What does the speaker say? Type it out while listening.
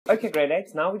Okay, grade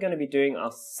 8, now we're going to be doing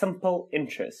our simple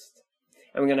interest.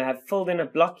 And we're going to have filled in a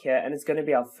block here, and it's going to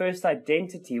be our first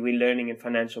identity we're learning in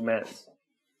financial maths.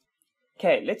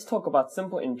 Okay, let's talk about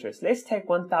simple interest. Let's take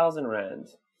 1,000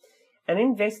 Rand and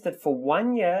invest it for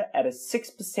 1 year at a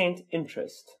 6%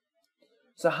 interest.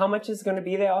 So how much is going to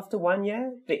be there after 1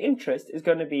 year? The interest is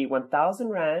going to be 1,000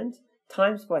 Rand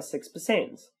times by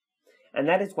 6%. And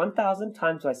that is 1,000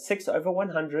 times by 6 over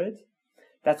 100.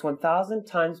 That's 1,000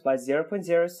 times by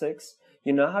 0.06.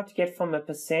 You know how to get from a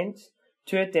percent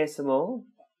to a decimal.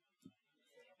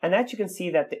 And that you can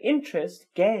see that the interest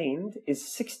gained is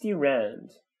 60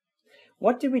 Rand.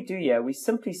 What did we do here? We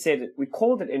simply said we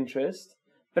called it interest,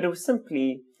 but it was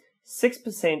simply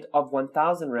 6% of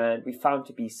 1,000 Rand we found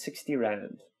to be 60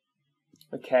 Rand.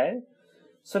 Okay?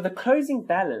 So the closing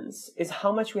balance is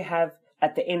how much we have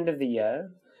at the end of the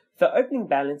year. The opening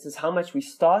balance is how much we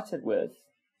started with.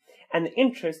 And the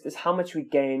interest is how much we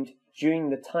gained during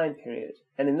the time period.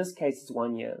 And in this case, it's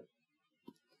 1 year.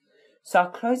 So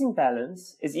our closing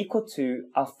balance is equal to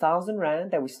our 1,000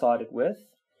 Rand that we started with.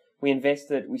 We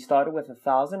started with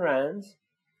 1,000 Rand,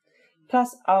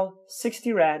 plus our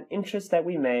 60 Rand interest that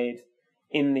we made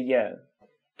in the year.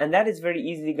 And that is very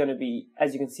easily going to be,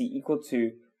 as you can see, equal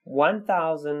to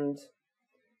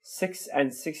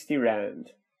 1,060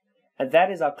 Rand. And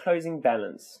that is our closing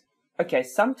balance. Okay,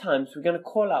 sometimes we're going to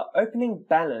call our opening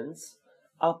balance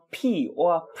our P,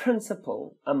 or our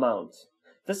principal amount.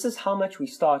 This is how much we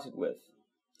started with.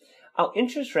 Our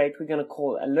interest rate we're going to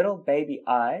call a little baby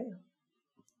I.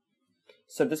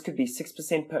 So this could be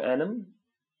 6% per annum.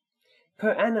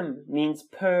 Per annum means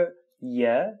per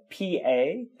year,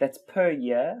 PA, that's per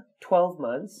year, 12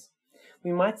 months.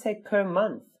 We might say per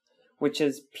month, which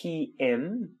is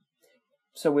PM.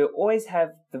 So we'll always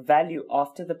have the value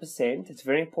after the percent. It's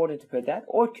very important to put that.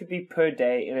 Or it could be per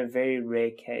day in a very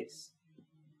rare case.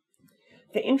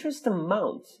 The interest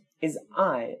amount is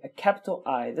I, a capital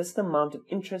I. This is the amount of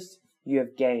interest you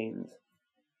have gained.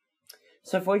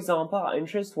 So for example, our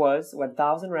interest was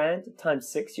 1,000 Rand times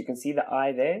 6. You can see the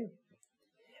I there.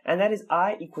 And that is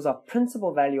I equals our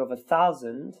principal value of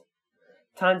 1,000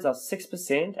 times our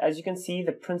 6%. As you can see,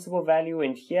 the principal value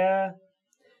went here.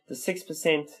 The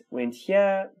 6% went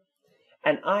here,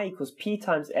 and I equals P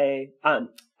times I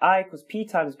equals P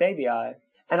times baby I,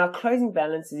 and our closing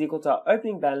balance is equal to our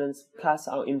opening balance plus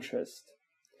our interest.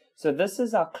 So this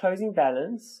is our closing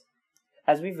balance,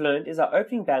 as we've learned, is our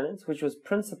opening balance, which was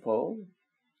principal,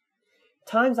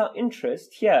 times our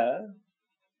interest here,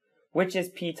 which is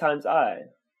P times I.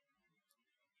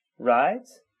 Right?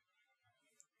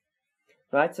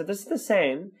 Right, so this is the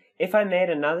same. If I made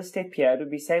another step here, it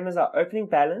would be same as our opening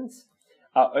balance,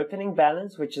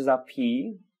 which is our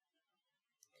P,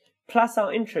 plus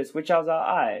our interest, which is our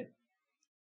I.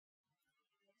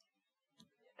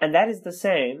 And that is the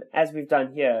same as we've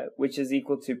done here, which is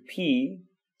equal to P.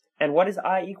 And what is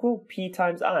I equal? P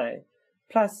times I,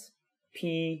 plus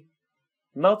P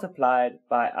multiplied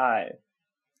by I.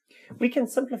 We can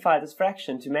simplify this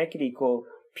fraction to make it equal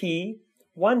P,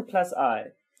 1 plus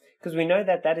I. Because we know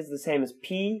that that is the same as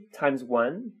P times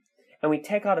 1, and we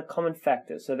take out a common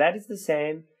factor. So that is the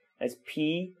same as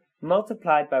P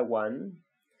multiplied by 1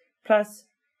 plus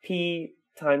P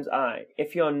times I.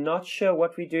 If you're not sure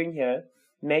what we're doing here,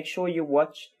 make sure you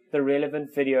watch the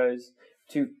relevant videos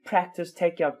to practice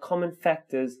taking out common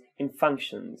factors in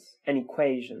functions and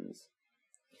equations.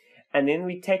 And then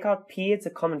we take out P, it's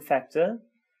a common factor,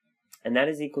 and that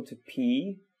is equal to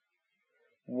P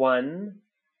 1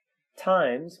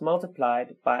 times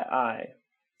multiplied by I.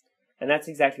 And that's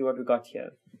exactly what we got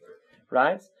here.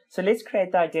 Right? So let's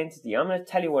create the identity. I'm going to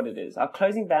tell you what it is. Our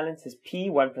closing balance is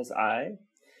P1 plus I.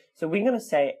 So we're going to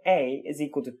say A is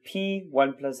equal to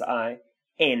P1 plus I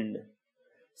N.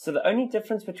 So the only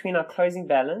difference between our closing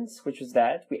balance, which was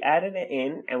that, we added an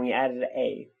N and we added an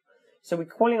A. So we're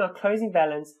calling our closing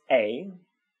balance A.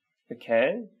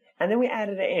 Okay? And then we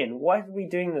added an N. What are we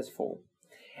doing this for?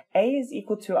 A is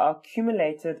equal to our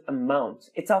accumulated amount.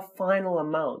 It's our final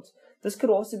amount. This could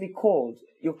also be called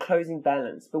your closing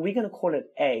balance, but we're going to call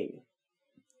it A.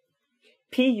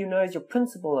 P, you know, is your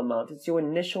principal amount. It's your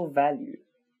initial value.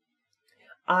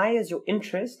 I is your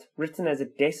interest, written as a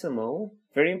decimal.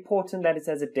 Very important that it's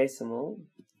as a decimal.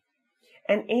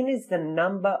 And N is the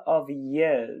number of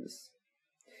years.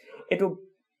 It'll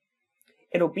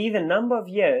be the number of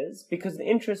years because the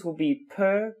interest will be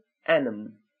per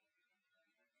annum.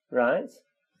 Right?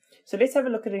 So let's have a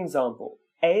look at an example.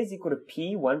 A is equal to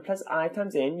P, 1 plus I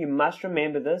times N. You must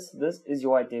remember this. This is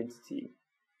your identity.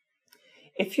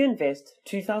 If you invest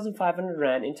 2,500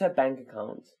 Rand into a bank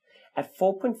account at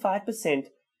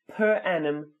 4.5% per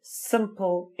annum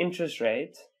simple interest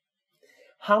rate,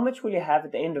 How much will you have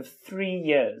at the end of 3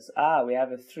 years? We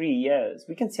have 3 years.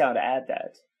 We can see how to add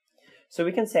that. So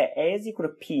we can say A is equal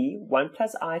to P, 1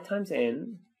 plus I times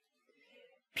N.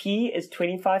 P is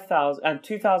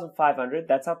 2,500.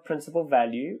 That's our principal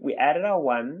value. We added our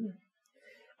 1.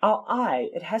 Our I,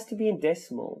 it has to be in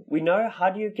decimal. We know how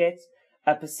do you get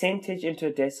a percentage into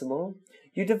a decimal?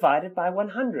 You divide it by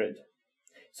 100.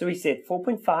 So we said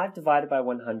 4.5 divided by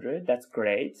 100. That's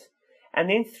great. And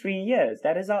then 3 years.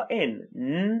 That is our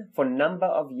N for number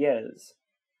of years.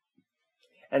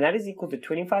 And that is equal to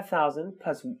 25,000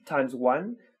 times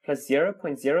 1 plus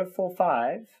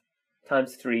 0.045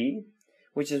 times 3,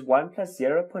 which is 1 plus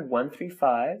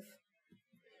 0.135,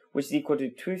 which is equal to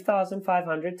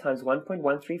 2,500 times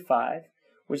 1.135,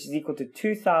 which is equal to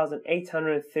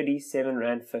 2,837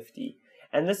 Rand 50.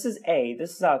 And this is A.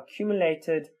 This is our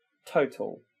accumulated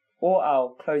total, or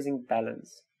our closing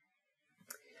balance.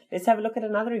 Let's have a look at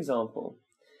another example.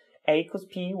 A equals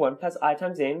P, 1 plus I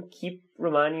times N. Keep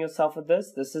reminding yourself of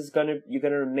this. You're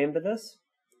gonna remember this.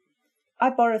 I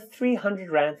borrowed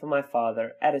 300 Rand from my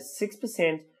father at a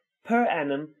 6% per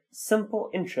annum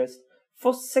simple interest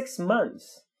for 6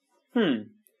 months.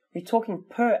 We're talking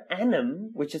per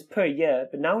annum, which is per year,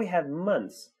 but now we have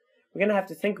months. We're gonna have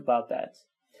to think about that.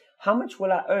 How much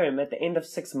will I earn at the end of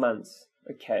 6 months?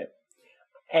 Okay.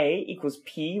 A equals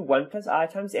P, 1 plus I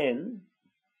times N.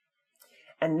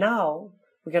 And now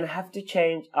we're going to have to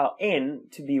change our N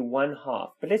to be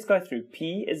 1/2. But let's go through.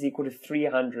 P is equal to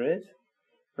 300,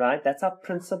 right? That's our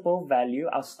principal value,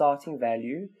 our starting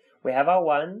value. We have our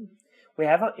 1. We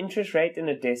have our interest rate in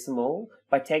a decimal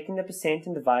by taking the percent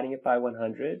and dividing it by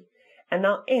 100. And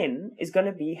now N is going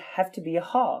to have to be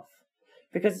 1/2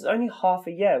 because it's only half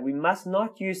a year. We must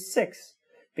not use 6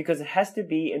 because it has to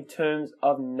be in terms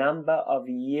of number of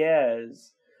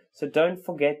years. So don't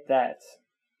forget that.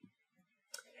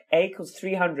 A equals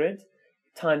 300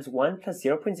 times 1 plus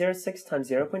 0.06 times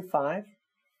 0.5.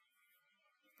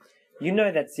 You know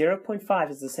that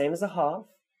 0.5 is the same as 1/2.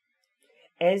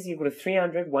 A is equal to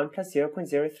 300, 1 plus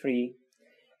 0.03.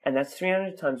 And that's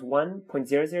 300 times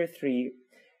 1.003.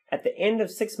 At the end of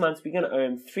 6 months, we're going to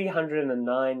earn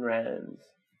 309 Rand.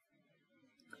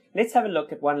 Let's have a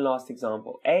look at one last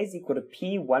example. A is equal to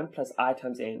P, 1 plus I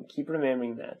times N. Keep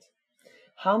remembering that.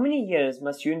 How many years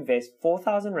must you invest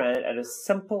 4,000 Rand at a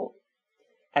simple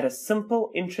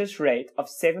interest rate of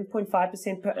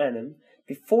 7.5% per annum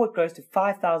before it goes to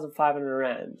 5,500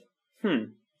 Rand?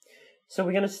 So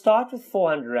we're going to start with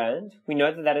 400 Rand. We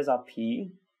know that that is our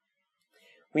P.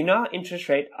 We know our interest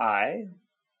rate I.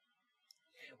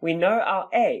 We know our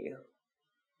A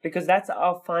because that's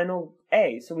our final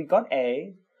A. So we got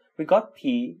A, we got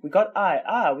P, we got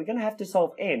I. We're going to have to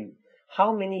solve N.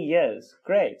 How many years?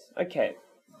 Great. Okay.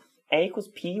 A equals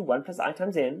P, 1 plus I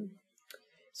times N.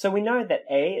 So we know that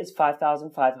A is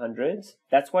 5,500.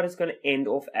 That's what it's going to end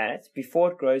off at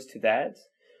before it grows to that.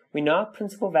 We know our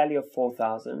principal value of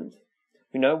 4,000.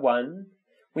 We know 1.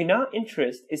 We know our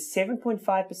interest is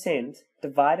 7.5%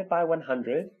 divided by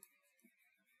 100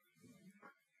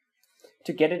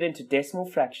 to get it into decimal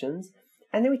fractions.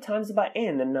 And then we times it by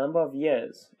N, the number of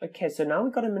years. Okay, so now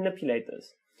we've got to manipulate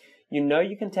this. You know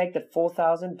you can take the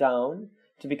 4,000 down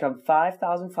to become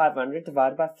 5,500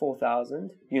 divided by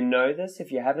 4,000. You know this.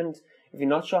 If you're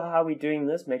not sure how we're doing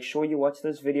this, make sure you watch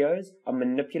those videos on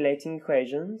manipulating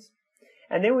equations.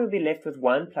 And then we'll be left with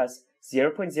 1 plus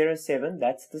 0.07,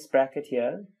 that's this bracket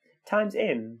here, times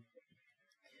N.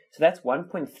 So that's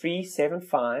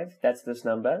 1.375, that's this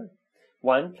number.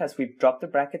 1 plus, we've dropped the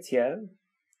brackets here.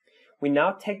 We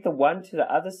now take the 1 to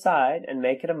the other side and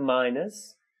make it a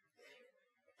minus,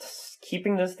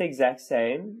 keeping this the exact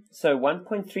same. So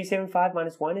 1.375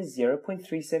 minus 1 is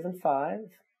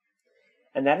 0.375.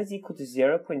 And that is equal to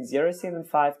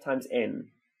 0.075 times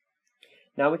N.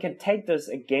 Now we can take this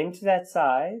again to that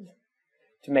side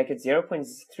to make it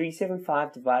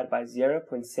 0.375 divided by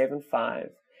 0.75.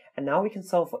 And now we can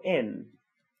solve for N.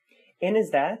 N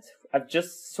is that. I've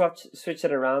just switched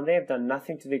it around there. I've done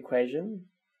nothing to the equation.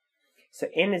 So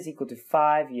N is equal to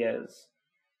 5 years.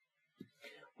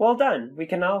 Well done. We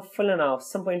can now fill in our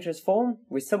simple interest form,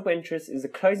 where simple interest is the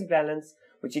closing balance,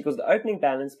 which equals the opening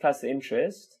balance plus the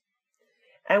interest.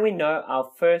 And we know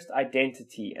our first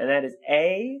identity, and that is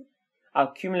A, our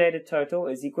accumulated total,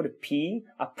 is equal to P,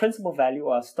 our principal value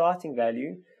or our starting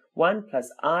value, 1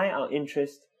 plus I, our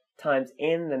interest, times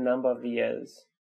N, the number of the years.